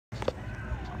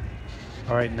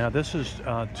All right, now this is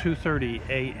 2:30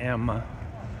 a.m.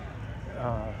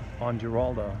 On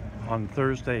Giralda on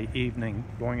Thursday evening,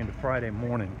 going into Friday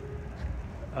morning.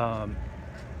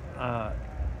 I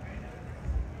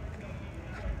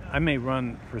may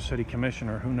run for city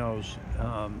commissioner, who knows?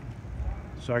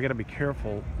 So I got to be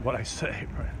careful what I say.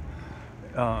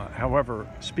 However,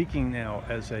 speaking now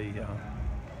as a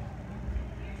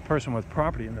person with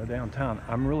property in the downtown,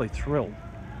 I'm really thrilled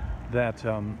that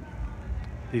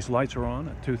these lights are on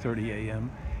at 2:30 a.m.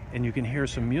 and you can hear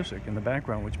some music in the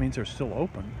background, which means they're still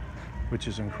open, which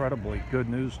is incredibly good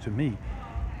news to me.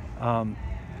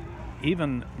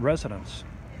 Even residents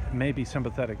may be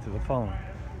sympathetic to the following.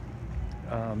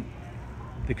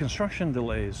 The construction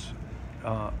delays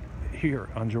here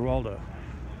on Giralda,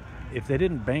 if they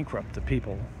didn't bankrupt the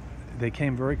people, they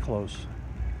came very close.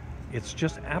 It's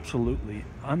just absolutely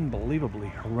unbelievably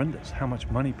horrendous how much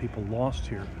money people lost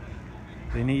here.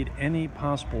 They need any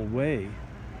possible way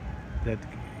that,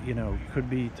 could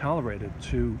be tolerated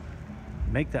to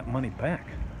make that money back.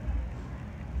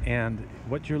 And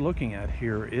what you're looking at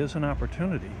here is an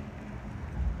opportunity.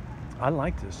 I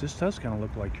like this. This does kind of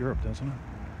look like Europe, doesn't it?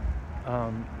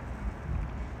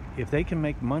 If they can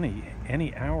make money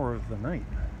any hour of the night,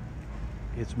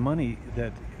 it's money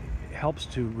that helps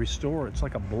to restore. It's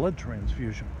like a blood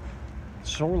transfusion,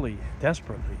 sorely,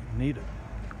 desperately needed.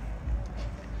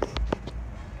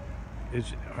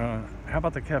 How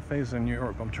about the cafes in New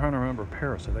York? I'm trying to remember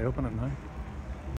Paris. Are they open at night?